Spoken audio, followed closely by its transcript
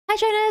Hi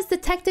trainers,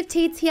 Detective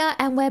Teeds here,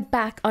 and we're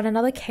back on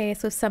another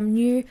case with some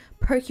new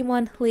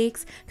Pokemon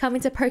leaks.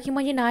 Coming to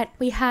Pokemon Unite,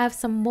 we have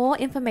some more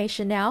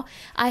information now.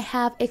 I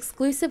have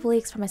exclusive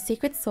leaks from a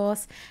secret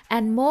source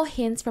and more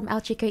hints from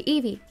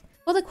ElChicoEevee.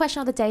 For the question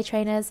of the day,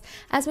 trainers,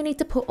 as we need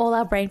to put all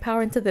our brain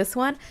power into this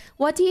one,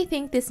 what do you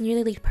think this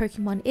newly leaked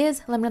Pokemon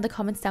is? Let me know in the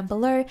comments down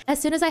below.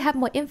 As soon as I have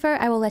more info,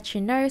 I will let you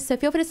know, so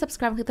feel free to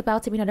subscribe and click the bell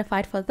to be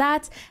notified for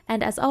that.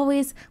 And as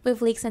always,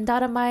 with leaks and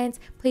data mines,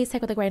 please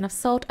take with a grain of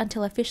salt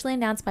until officially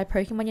announced by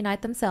Pokemon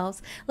Unite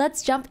themselves.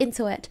 Let's jump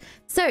into it.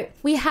 So,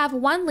 we have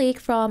one leak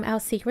from our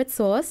secret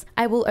source.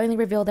 I will only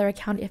reveal their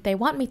account if they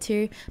want me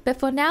to, but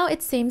for now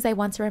it seems they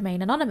want to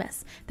remain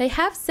anonymous. They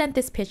have sent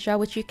this picture,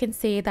 which you can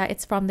see that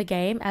it's from the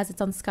game, as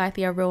it's on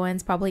Skythea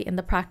Ruins, probably in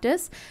the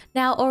practice.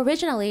 Now,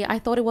 originally, I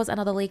thought it was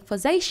another leak for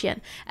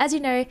Zacian. As you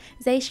know,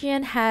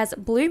 Zacian has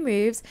blue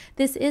moves.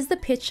 This is the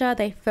picture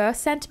they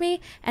first sent me,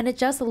 and it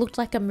just looked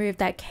like a move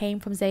that came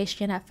from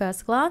Zacian at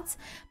first glance,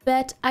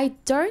 but I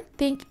don't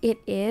think it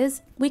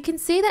is. We can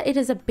see that it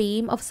is a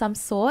beam of some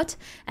sort,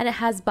 and it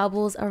has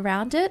bubbles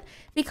around it.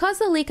 Because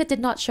the leaker did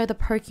not show the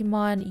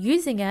Pokemon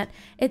using it,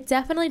 it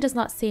definitely does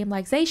not seem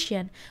like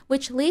Zacian,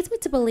 which leads me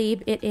to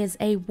believe it is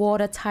a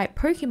water type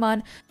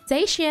Pokemon.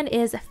 Zacian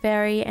is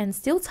fairy and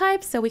steel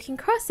type, so we can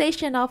cross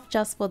Zacian off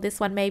just for this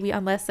one maybe,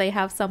 unless they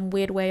have some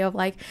weird way of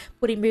like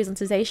putting moves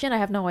into Zacian. I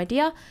have no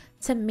idea.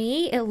 To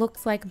me, it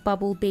looks like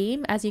Bubble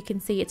Beam. As you can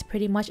see, it's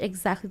pretty much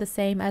exactly the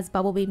same as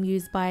Bubble Beam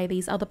used by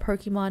these other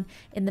Pokemon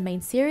in the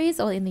main series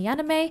or in the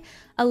anime.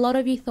 A lot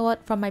of you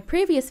thought from my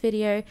previous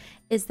video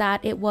is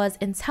that it was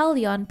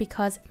Inteleon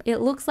because it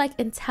looks like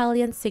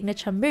Inteleon's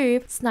signature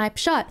move, Snipe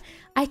Shot.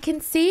 I can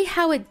see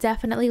how it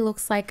definitely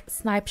looks like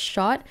Snipe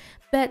Shot,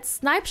 but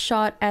Snipe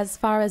Shot, as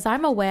far as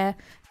I'm aware,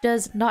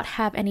 does not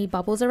have any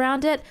bubbles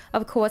around it.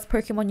 Of course,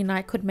 Pokemon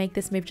Unite could make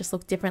this move just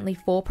look differently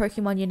for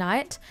Pokemon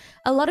Unite.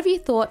 A lot of you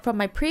thought from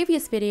my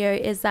previous video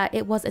is that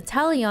it was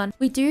Inteleon.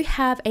 We do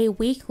have a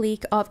weak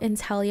leak of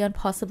Inteleon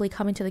possibly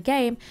coming to the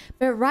game,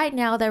 but right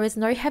now there is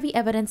no heavy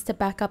evidence to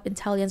back up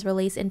Inteleon's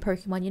release in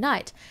Pokemon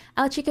Unite.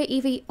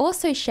 ElChicoEevee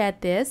also shared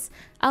this.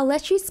 I'll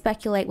let you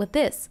speculate with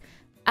this.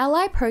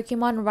 Ally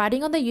Pokemon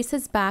riding on the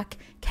user's back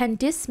can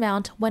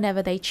dismount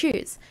whenever they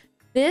choose.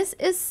 This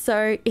is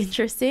so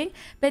interesting,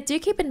 but do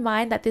keep in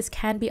mind that this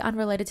can be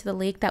unrelated to the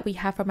leak that we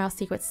have from our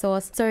secret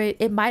source, so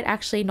it might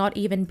actually not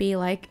even be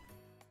like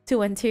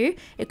 2 and 2.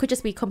 It could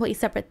just be completely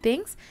separate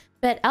things.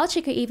 But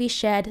ElChicoEevee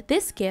shared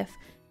this gif.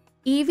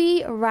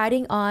 Eevee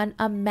riding on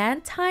a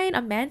Mantine,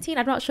 I'm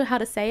not sure how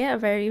to say it, I'm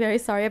very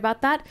sorry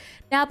about that.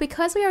 Now,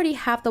 because we already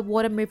have the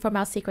water move from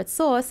our secret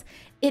source,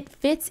 it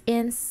fits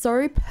in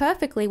so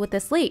perfectly with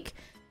this leak.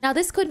 Now,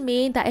 this could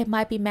mean that it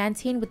might be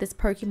Mantine with this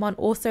Pokemon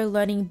also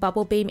learning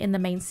Bubble Beam in the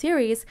main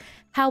series.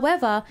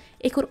 However,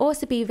 it could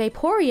also be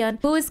Vaporeon,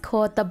 who is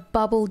called the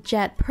Bubble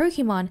Jet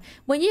Pokemon.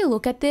 When you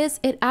look at this,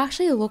 it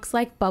actually looks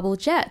like Bubble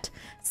Jet.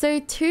 So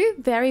two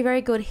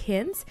very good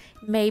hints.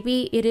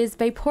 Maybe it is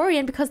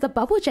Vaporeon because the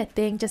Bubble Jet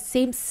thing just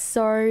seems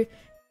so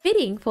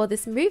fitting for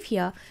this move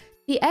here.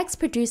 The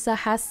ex-producer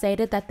has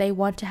stated that they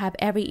want to have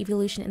every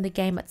evolution in the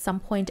game at some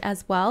point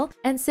as well.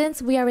 And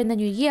since we are in the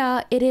new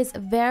year, it is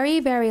very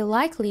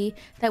likely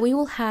that we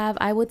will have,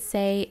 I would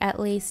say, at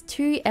least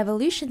 2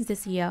 evolutions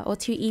this year, or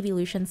 2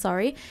 evolutions,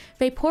 sorry.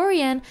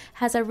 Vaporeon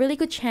has a really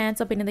good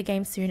chance of being in the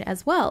game soon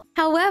as well.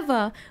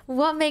 However,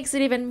 what makes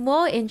it even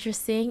more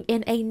interesting,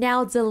 in a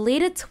now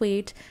deleted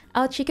tweet,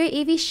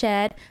 ElChicoEevee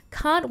shared,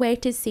 "Can't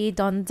wait to see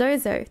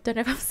Dondozo." Don't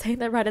know if I'm saying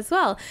that right as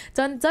well.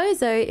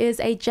 Dondozo is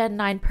a Gen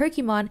 9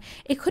 Pokemon.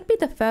 It could be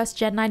the first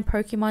Gen 9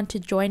 Pokemon to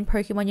join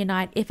Pokemon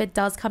Unite if it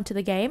does come to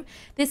the game.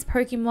 This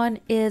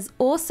Pokemon is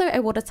also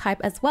a water type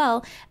as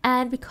well,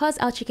 and because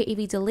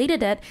ElChicoEevee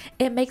deleted it,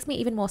 it makes me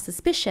even more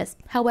suspicious.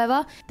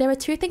 However, there are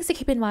 2 things to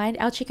keep in mind.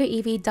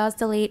 ElChicoEevee does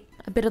delete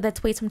a bit of their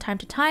tweets from time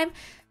to time.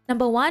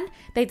 Number 1,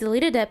 they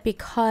deleted it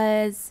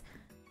because,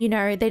 you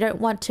know, they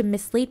don't want to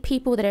mislead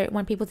people. They don't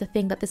want people to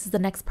think that this is the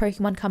next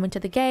Pokemon coming to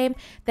the game.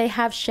 They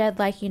have shared,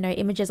 like, you know,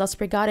 images of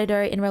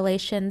Sprigatito in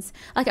relations,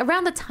 like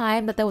around the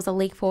time that there was a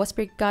leak for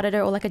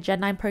Sprigatito or like a Gen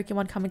 9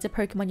 Pokemon coming to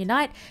Pokemon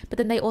Unite. But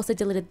then they also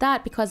deleted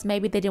that because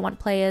maybe they didn't want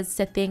players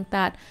to think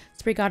that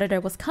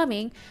Sprigatito was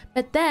coming.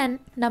 But then,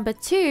 number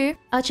 2,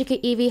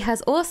 ElChicoEevee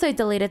has also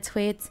deleted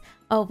tweets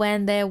of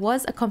when there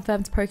was a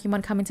confirmed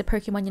Pokemon coming to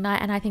Pokemon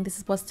Unite, and I think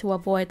this was to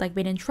avoid like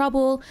being in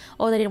trouble,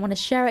 or they didn't want to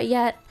share it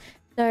yet.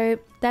 So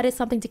that is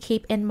something to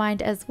keep in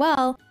mind as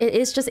well. It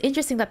is just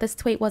interesting that this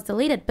tweet was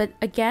deleted, but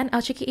again,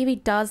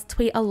 ElChicoEevee does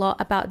tweet a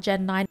lot about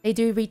Gen 9. They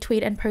do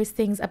retweet and post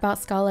things about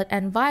Scarlet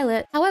and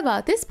Violet.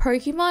 However, this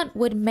Pokemon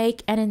would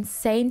make an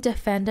insane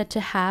defender to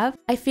have.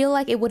 I feel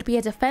like it would be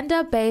a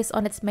defender based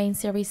on its main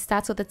series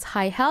stats with its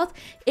high health.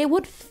 It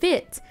would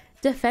fit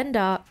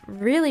defender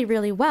really,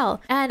 really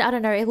well. And I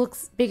don't know, it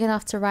looks big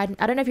enough to ride.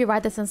 I don't know if you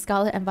ride this in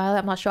Scarlet and Violet,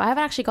 I'm not sure. I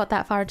haven't actually got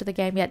that far into the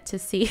game yet to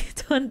see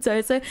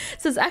Dondozo.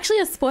 So it's actually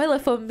a spoiler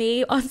for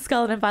me on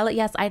Scarlet and Violet.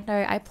 Yes, I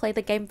know, I played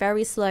the game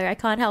very slow. I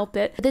can't help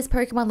it. This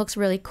Pokemon looks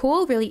really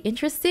cool, really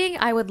interesting.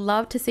 I would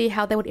love to see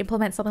how they would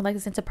implement something like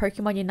this into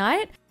Pokemon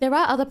Unite. There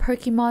are other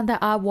Pokemon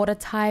that are water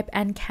type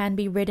and can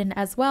be ridden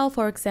as well.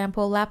 For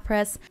example,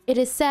 Lapras. It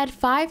is said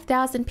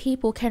 5,000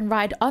 people can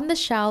ride on the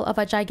shell of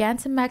a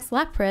Gigantamax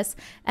Lapras,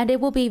 and it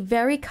will be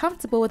very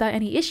comfortable without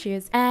any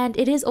issues. And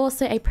it is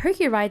also a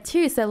Poké-Ride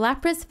too, so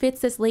Lapras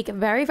fits this league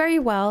very, very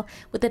well,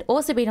 with it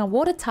also being a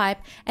water type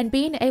and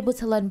being able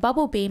to learn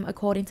Bubble Beam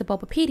according to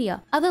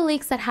Bulbapedia. Other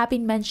leaks that have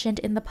been mentioned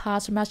in the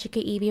past from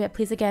ElChicoEevee, but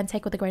please again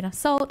take with a grain of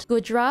salt.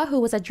 Goodra, who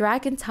was a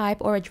dragon type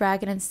or a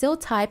dragon and steel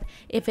type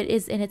if it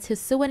is in its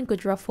Hisuian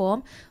Goodra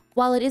form.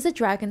 While it is a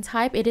dragon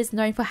type, it is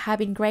known for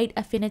having great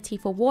affinity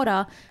for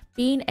water,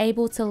 being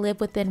able to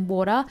live within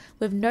water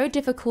with no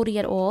difficulty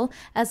at all,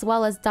 as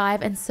well as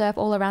dive and surf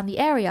all around the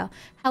area.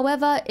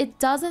 However, it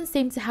doesn't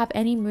seem to have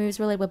any moves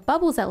related with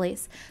bubbles at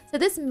least. So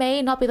this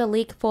may not be the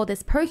leak for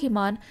this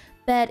Pokemon,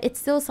 but it's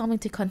still something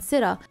to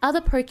consider.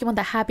 Other Pokemon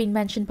that have been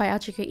mentioned by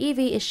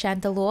ElChicoEevee is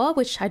Chandelure,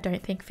 which I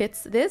don't think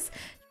fits this.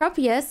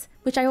 Tropius,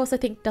 which I also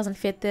think doesn't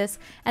fit this,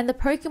 and the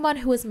Pokemon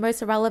who is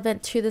most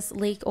relevant to this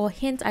leak or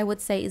hint, I would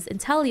say, is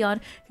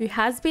Inteleon, who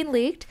has been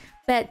leaked,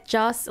 but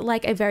just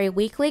like a very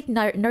weak leak.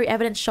 No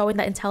evidence showing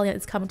that Inteleon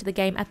is coming to the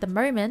game at the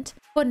moment.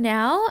 For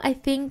now, I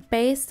think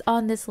based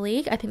on this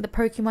leak, I think the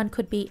Pokemon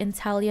could be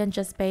Inteleon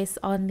just based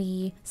on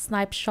the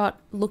snipe shot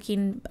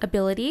looking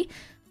ability,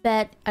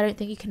 but I don't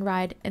think you can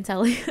ride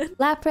Inteleon.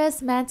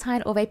 Lapras,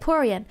 Mantine, or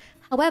Vaporeon.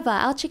 However,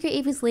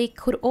 ElChicoEevee's leak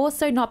could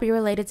also not be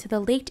related to the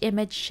leaked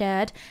image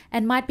shared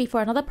and might be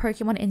for another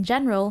Pokemon in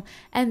general,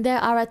 and there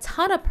are a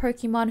ton of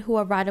Pokemon who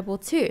are rideable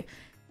too.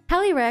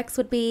 Calyrex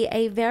would be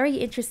a very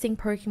interesting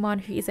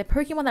Pokemon who is a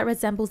Pokemon that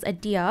resembles a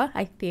deer,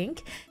 I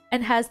think,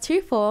 and has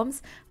two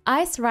forms,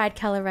 Ice Ride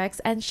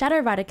Calyrex and Shadow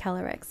Rider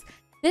Calyrex.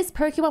 This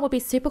Pokemon would be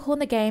super cool in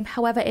the game,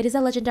 however it is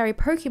a legendary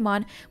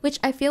Pokemon, which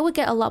I feel would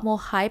get a lot more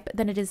hype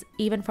than it is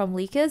even from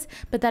leakers,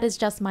 but that is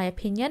just my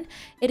opinion.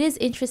 It is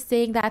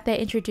interesting that they're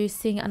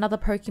introducing another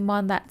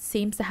Pokemon that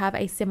seems to have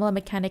a similar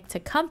mechanic to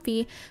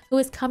Comfey, who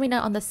is coming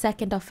out on the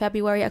 2nd of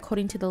February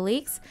according to the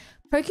leaks.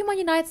 Pokemon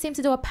Unite seems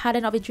to do a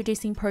pattern of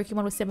introducing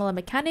Pokemon with similar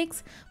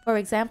mechanics. For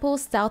example,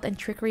 stealth and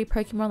trickery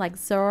Pokemon like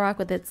Zoroark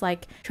with its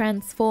like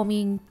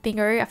transforming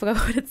thingo, I forgot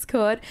what it's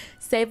called,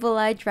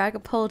 Sableye,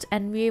 Dragapult,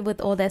 and Mew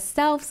with all their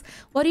stealths.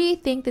 What do you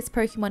think this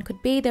Pokemon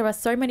could be? There are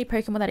so many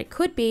Pokemon that it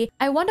could be.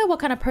 I wonder what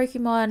kind of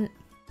Pokemon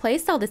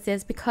playstyle this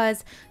is,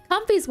 because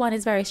Comfey's one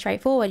is very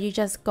straightforward. You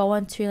just go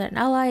onto an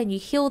ally and you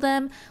heal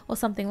them or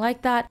something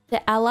like that.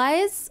 The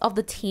allies of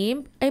the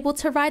team able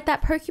to ride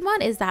that Pokemon,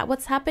 is that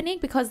what's happening?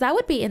 Because that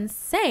would be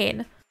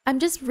insane. I'm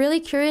just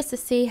really curious to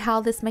see how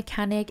this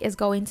mechanic is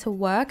going to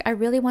work. I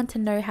really want to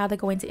know how they're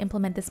going to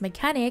implement this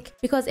mechanic,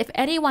 because if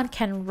anyone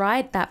can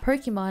ride that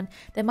Pokemon,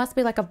 there must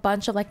be like a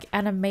bunch of like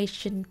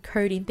animation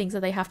coding things that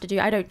they have to do.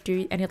 I don't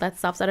do any of that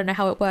stuff, so I don't know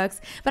how it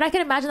works, but I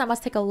can imagine that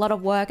must take a lot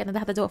of work, and then they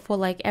have to do it for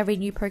like every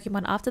new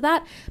Pokemon after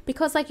that,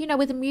 because like, you know,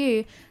 with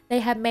Mew, they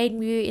have made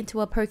Mew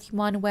into a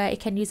Pokemon where it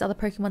can use other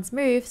Pokemon's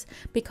moves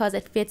because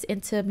it fits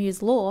into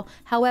Mew's lore.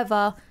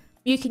 However,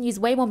 you can use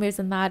way more moves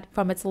than that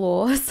from its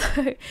lore,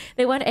 so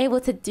they weren't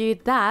able to do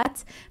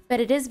that, but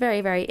it is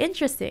very, very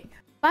interesting.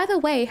 By the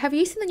way, have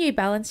you seen the new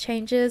balance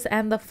changes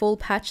and the full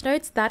patch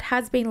notes? That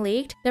has been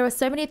leaked. There are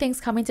so many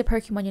things coming to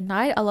Pokemon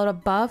Unite, a lot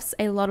of buffs,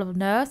 a lot of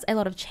nerfs, a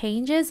lot of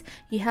changes.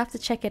 You have to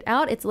check it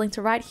out. It's linked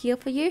right here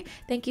for you.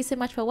 Thank you so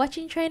much for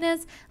watching,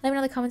 trainers. Let me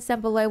know in the comments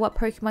down below what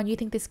Pokemon you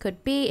think this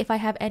could be. If I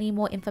have any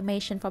more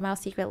information from our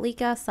secret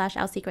leaker /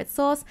 our secret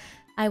source,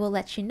 I will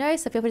let you know.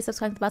 So feel free to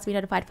subscribe to the button to be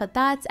notified for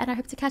that. And I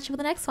hope to catch you for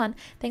the next one.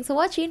 Thanks for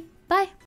watching. Bye.